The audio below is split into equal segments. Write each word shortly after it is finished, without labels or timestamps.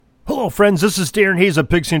Hello, friends. This is Darren Hayes of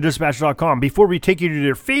PigskinDispatch.com. Before we take you to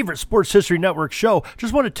your favorite Sports History Network show,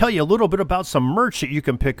 just want to tell you a little bit about some merch that you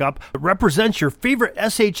can pick up that represents your favorite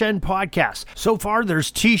SHN podcast. So far, there's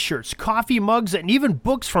t-shirts, coffee mugs, and even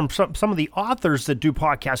books from some of the authors that do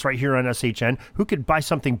podcasts right here on SHN. Who could buy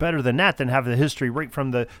something better than that, than have the history right from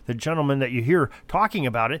the gentleman that you hear talking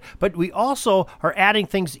about it? But we also are adding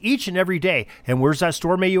things each and every day. And where's that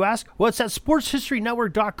store, may you ask? Well, it's at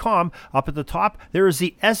SportsHistoryNetwork.com. Up at the top, there is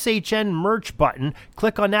the SHN merch button.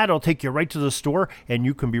 Click on that. It'll take you right to the store, and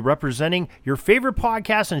you can be representing your favorite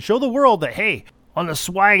podcast and show the world that, hey, on the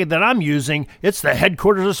swag that I'm using, it's the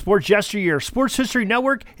headquarters of sports yesteryear, Sports History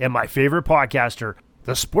Network, and my favorite podcaster,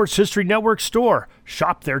 the Sports History Network store.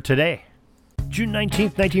 Shop there today. June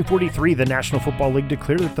 19th, 1943, the National Football League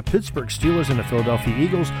declared that the Pittsburgh Steelers and the Philadelphia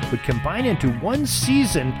Eagles would combine into one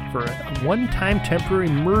season for a one-time temporary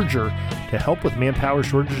merger to help with manpower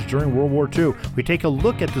shortages during World War II. We take a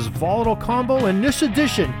look at this volatile combo in this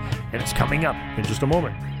edition, and it's coming up in just a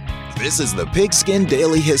moment. This is the Pigskin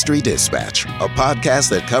Daily History Dispatch, a podcast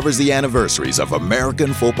that covers the anniversaries of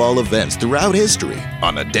American football events throughout history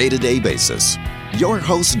on a day-to-day basis. Your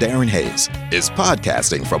host, Darren Hayes, is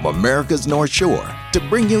podcasting from America's North Shore to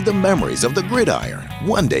bring you the memories of the gridiron,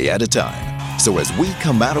 one day at a time. So as we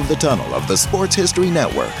come out of the tunnel of the Sports History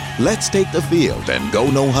Network, let's take the field and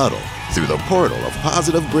go no huddle through the portal of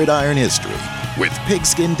positive gridiron history with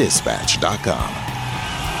PigskinDispatch.com.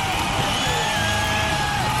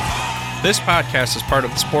 This podcast is part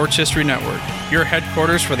of the Sports History Network, your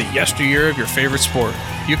headquarters for the yesteryear of your favorite sport.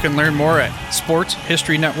 You can learn more at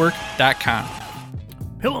SportsHistoryNetwork.com.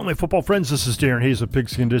 Hello, my football friends. This is Darren Hayes of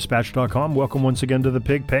PigskinDispatch.com. Welcome once again to the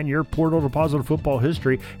Pig Pen, your portal to positive football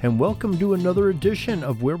history, and welcome to another edition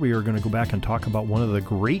of where we are going to go back and talk about one of the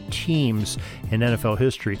great teams in NFL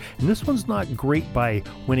history. And this one's not great by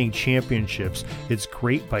winning championships. It's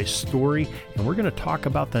great by story, and we're going to talk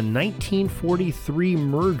about the 1943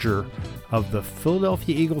 merger of the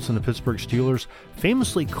Philadelphia Eagles and the Pittsburgh Steelers,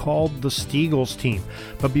 famously called the Steagles team.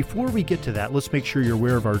 But before we get to that, let's make sure you're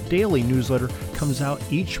aware of our daily newsletter. It comes out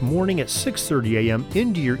each morning at 6:30 a.m.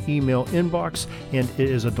 into your email inbox, and it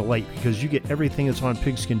is a delight because you get everything that's on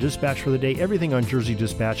Pigskin Dispatch for the day, everything on Jersey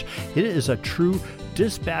Dispatch. It is a true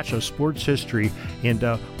dispatch of sports history, and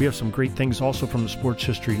we have some great things also from the Sports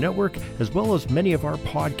History Network, as well as many of our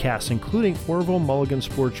podcasts, including Orville Mulligan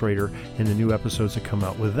Sports Raider and the new episodes that come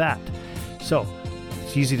out with that. So,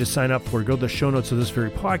 it's easy to sign up for. Go to the show notes of this very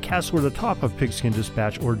podcast or the top of Pigskin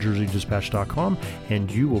Dispatch or JerseyDispatch.com, and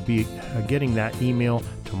you will be getting that email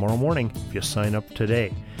tomorrow morning if you sign up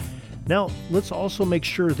today. Now, let's also make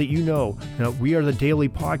sure that you know we are the daily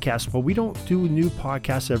podcast, but we don't do new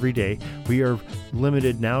podcasts every day. We are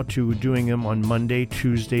limited now to doing them on Monday,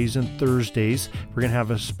 Tuesdays, and Thursdays. We're going to have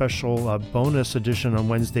a special bonus edition on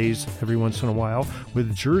Wednesdays every once in a while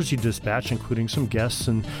with Jersey Dispatch, including some guests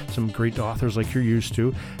and some great authors like you're used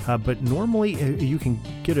to. But normally, you can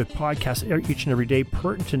get a podcast each and every day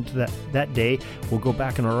pertinent to that day. We'll go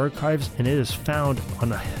back in our archives, and it is found on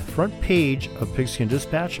the front page of Pigskin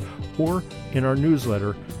Dispatch or in our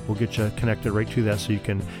newsletter. We'll get you connected right to that so you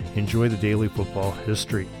can enjoy the daily football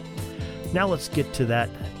history. Now let's get to that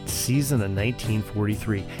season of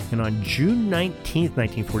 1943. And on June 19th,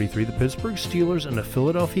 1943, the Pittsburgh Steelers and the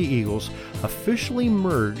Philadelphia Eagles officially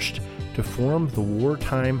merged to form the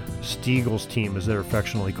wartime Steagles team, as they're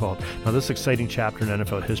affectionately called. Now, this exciting chapter in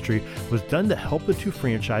NFL history was done to help the two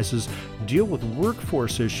franchises deal with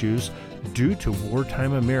workforce issues due to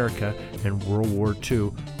wartime America and World War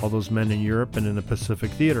II, all those men in Europe and in the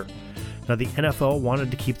Pacific Theater. Now, the NFL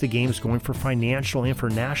wanted to keep the games going for financial and for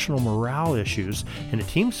national morale issues, and the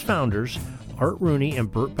team's founders, Art Rooney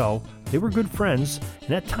and Bert Bell, they were good friends,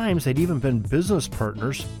 and at times they'd even been business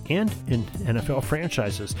partners and in NFL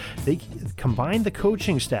franchises. They combined the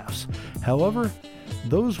coaching staffs. However,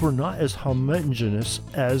 those were not as homogeneous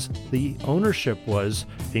as the ownership was,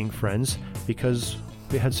 being friends, because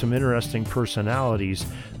we had some interesting personalities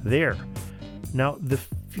there. Now, the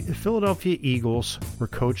Philadelphia Eagles were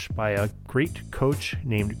coached by a great coach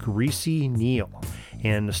named Greasy Neal,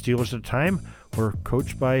 and the Steelers at the time were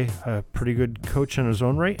coached by a pretty good coach in his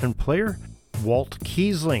own right and player, Walt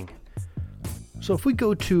Kiesling. So if we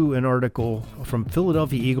go to an article from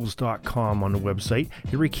PhiladelphiaEagles.com on the website,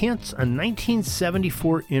 it recants a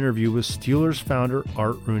 1974 interview with Steelers founder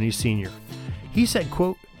Art Rooney Sr. He said,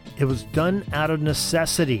 quote, "It was done out of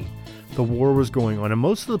necessity. The war was going on, and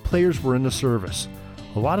most of the players were in the service.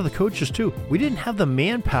 A lot of the coaches, too. We didn't have the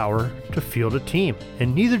manpower to field a team,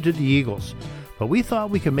 and neither did the Eagles. but we thought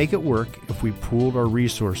we could make it work if we pooled our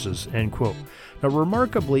resources, end quote. Now,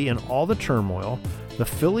 remarkably, in all the turmoil, the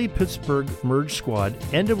Philly-Pittsburgh merged squad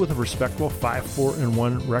ended with a respectable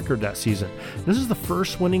 5-4-1 record that season. This is the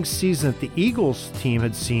first winning season that the Eagles team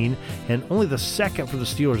had seen, and only the second for the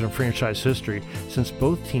Steelers in franchise history since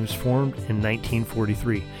both teams formed in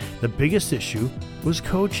 1943. The biggest issue was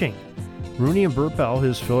coaching. Rooney and Burt Bell,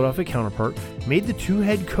 his Philadelphia counterpart, made the two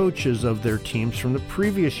head coaches of their teams from the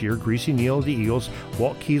previous year, Greasy Neal of the Eagles,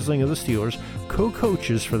 Walt Kiesling of the Steelers,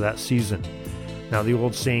 co-coaches for that season. Now, the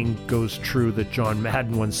old saying goes true that John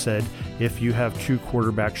Madden once said, if you have two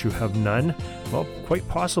quarterbacks, you have none. Well, quite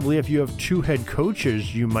possibly if you have two head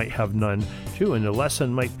coaches, you might have none too. And the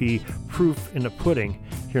lesson might be proof in the pudding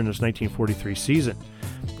here in this 1943 season.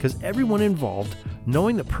 Because everyone involved,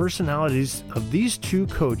 knowing the personalities of these two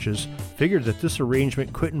coaches, figured that this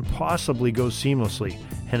arrangement couldn't possibly go seamlessly,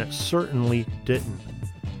 and it certainly didn't.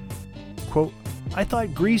 Quote, I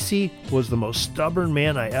thought Greasy was the most stubborn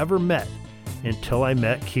man I ever met until I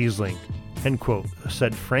met Kiesling, end quote,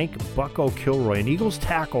 said Frank Bucko Kilroy, an Eagles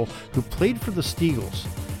tackle who played for the Steagles.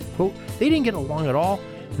 Quote, they didn't get along at all,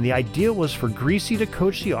 and the idea was for Greasy to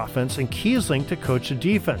coach the offense and Kiesling to coach the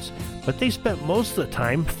defense, but they spent most of the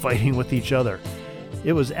time fighting with each other.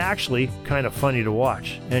 It was actually kind of funny to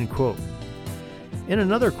watch, end quote. In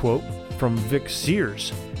another quote from Vic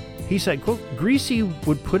Sears, he said, quote, Greasy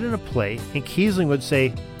would put in a play and Kiesling would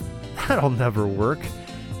say, that'll never work.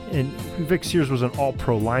 And Vic Sears was an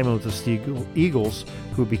all-pro lineman with the Eagles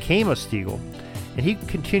who became a Steagle. And he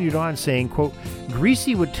continued on saying, quote,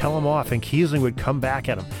 Greasy would tell him off and Kiesling would come back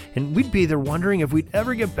at him. And we'd be there wondering if we'd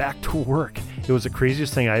ever get back to work. It was the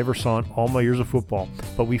craziest thing I ever saw in all my years of football.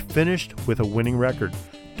 But we finished with a winning record.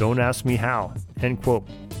 Don't ask me how, end quote.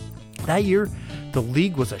 That year, the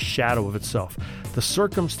league was a shadow of itself. The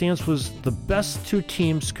circumstance was the best two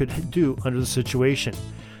teams could do under the situation.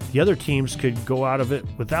 The other teams could go out of it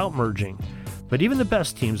without merging. But even the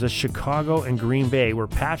best teams, as Chicago and Green Bay, were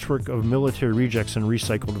patchwork of military rejects and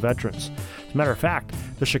recycled veterans. As a matter of fact,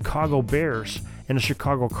 the Chicago Bears and the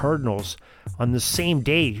Chicago Cardinals, on the same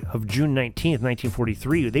day of June 19th,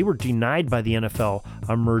 1943, they were denied by the NFL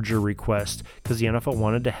a merger request because the NFL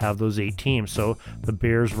wanted to have those 8 teams. So the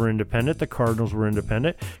Bears were independent, the Cardinals were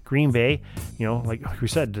independent. Green Bay, like we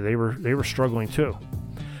said, they were struggling too.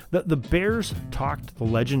 The Bears talked the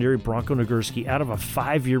legendary Bronco Nagurski out of a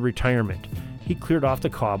 5-year retirement. He cleared off the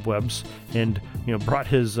cobwebs and brought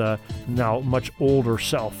his now much older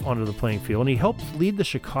self onto the playing field, and he helped lead the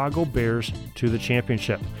Chicago Bears to the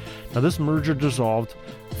championship. Now, this merger dissolved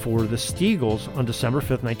for the Steagles on December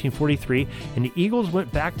 5th, 1943, and the Eagles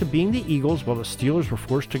went back to being the Eagles while the Steelers were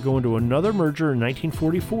forced to go into another merger in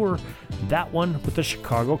 1944, that one with the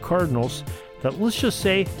Chicago Cardinals, that, let's just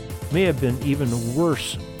say, may have been even a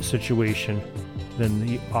worse situation than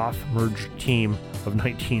the off-merged team of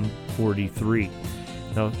 1943.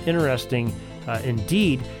 Now, interesting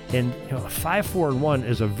indeed, and 5-4-1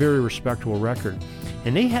 is a very respectable record.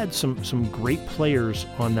 And they had some great players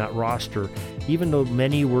on that roster, even though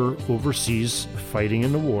many were overseas fighting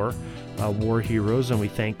in the war heroes, and we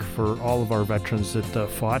thank for all of our veterans that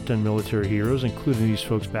fought and military heroes, including these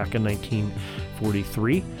folks back in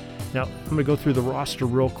 1943. Now, I'm going to go through the roster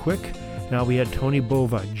real quick. Now, we had Tony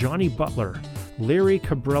Bova, Johnny Butler, Larry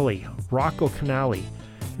Cabrelli, Rocco Canali,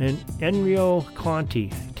 and Enrio Conti,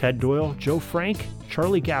 Ted Doyle, Joe Frank,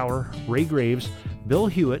 Charlie Gower, Ray Graves, Bill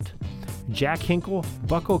Hewitt, Jack Hinkle,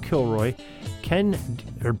 Bucko Kilroy,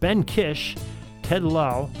 Ben Kish, Ted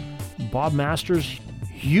Lau, Bob Masters,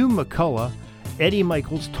 Hugh McCullough, Eddie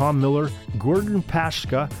Michaels, Tom Miller, Gordon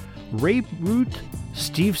Pashka, Ray Root,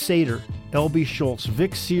 Steve Sater, L.B. Schultz,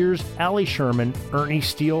 Vic Sears, Allie Sherman, Ernie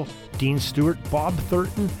Steele, Dean Stewart, Bob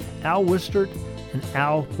Thurton, Al Wistert, and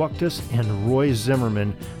Al Bucktus, and Roy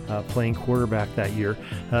Zimmerman playing quarterback that year.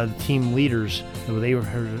 The team leaders, they were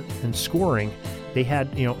in scoring. They had,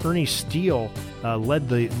 Ernie Steele led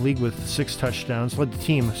the league with 6 touchdowns, led the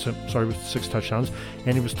team, with 6 touchdowns,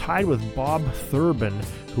 and he was tied with Bob Thurbin,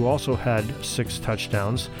 who also had 6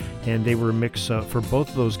 touchdowns, and they were a mix for both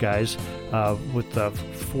of those guys with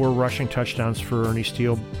 4 rushing touchdowns for Ernie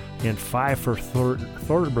Steele and 5 for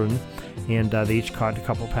Thurbin, and they each caught a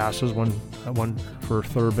couple passes, one for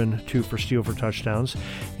Thurbin, 2 for Steele for touchdowns.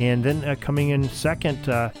 And then coming in second,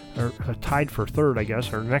 or tied for third, I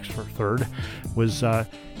guess, or next for third, was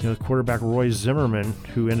quarterback Roy Zimmerman,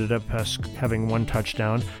 who ended up having 1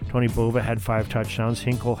 touchdown. Tony Bova had 5 touchdowns.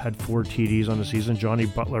 Hinkle had 4 TDs on the season. Johnny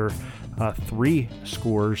Butler, 3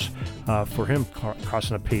 scores for him,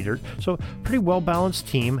 crossing a pay dirt. So pretty well-balanced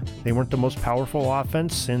team. They weren't the most powerful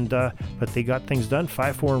offense, but they got things done.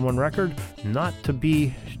 5-4-1 record, not to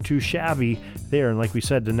be too shabby be there. And like we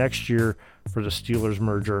said, the next year for the Steelers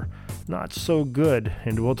merger, not so good,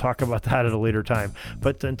 and we'll talk about that at a later time.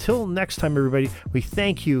 But until next time, everybody, we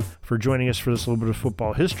thank you for joining us for this little bit of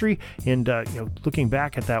football history. And looking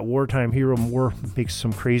back at that wartime hero, war makes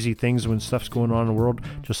some crazy things when stuff's going on in the world,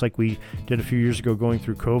 just like we did a few years ago going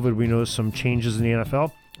through COVID. We noticed some changes in the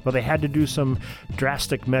NFL. Well, they had to do some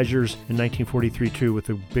drastic measures in 1943 too, with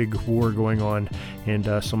a big war going on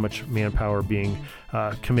and so much manpower being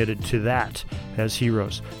committed to that as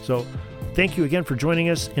heroes. So thank you again for joining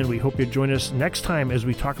us, and we hope you join us next time as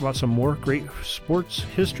we talk about some more great sports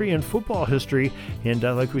history and football history. And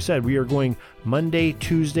like we said, we are going Monday,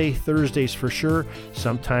 Tuesday, Thursdays for sure,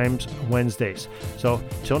 sometimes Wednesdays. So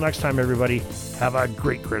till next time, everybody, have a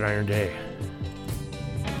great Gridiron Day.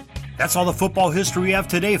 That's all the football history we have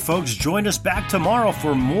today, folks. Join us back tomorrow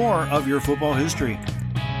for more of your football history.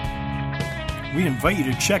 We invite you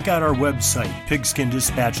to check out our website,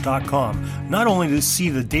 pigskindispatch.com, not only to see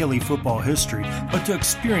the daily football history, but to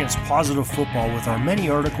experience positive football with our many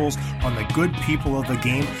articles on the good people of the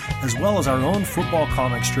game, as well as our own football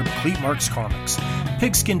comic strip, Cleat Marks Comics.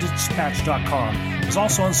 Pigskindispatch.com is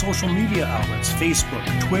also on social media outlets,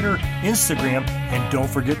 Facebook, Twitter, Instagram, and don't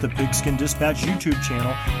forget the Pigskin Dispatch YouTube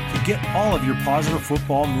channel to get all of your positive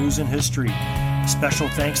football news and history. Special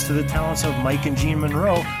thanks to the talents of Mike and Gene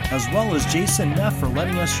Monroe, as well as Jason Neff for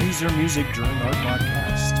letting us use their music during our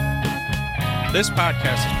podcast. This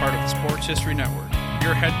podcast is part of the Sports History Network,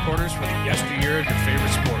 your headquarters for the yesteryear of your favorite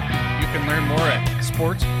sport. You can learn more at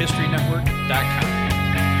sportshistorynetwork.com.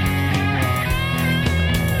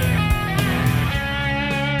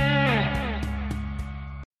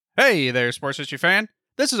 Hey there, sports history fan.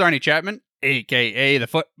 This is Arnie Chapman, aka the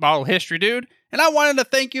Football History Dude, and I wanted to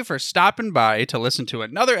thank you for stopping by to listen to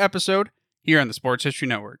another episode here on the Sports History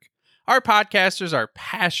Network. Our podcasters are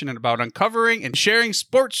passionate about uncovering and sharing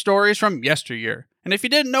sports stories from yesteryear. And if you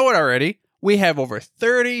didn't know it already, we have over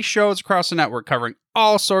 30 shows across the network covering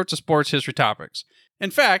all sorts of sports history topics.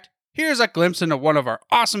 In fact, here's a glimpse into one of our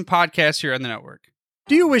awesome podcasts here on the network.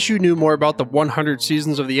 Do you wish you knew more about the 100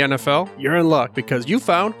 seasons of the NFL? You're in luck because you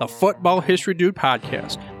found the Football History Dude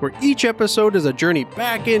podcast, where each episode is a journey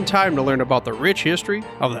back in time to learn about the rich history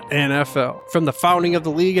of the NFL. From the founding of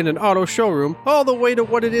the league in an auto showroom, all the way to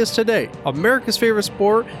what it is today, America's favorite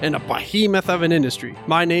sport and a behemoth of an industry.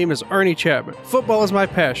 My name is Arnie Chapman. Football is my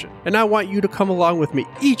passion, and I want you to come along with me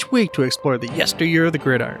each week to explore the yesteryear of the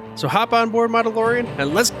gridiron. So hop on board my DeLorean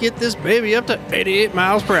and let's get this baby up to 88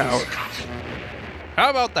 miles per hour. How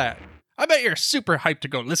about that? I bet you're super hyped to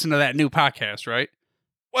go listen to that new podcast, right?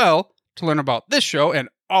 Well, to learn about this show and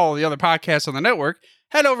all the other podcasts on the network,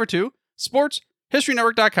 head over to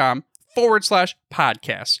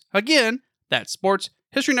sportshistorynetwork.com/podcasts. Again, that's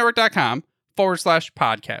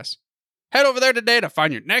sportshistorynetwork.com/podcasts. Head over there today to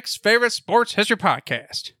find your next favorite sports history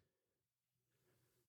podcast.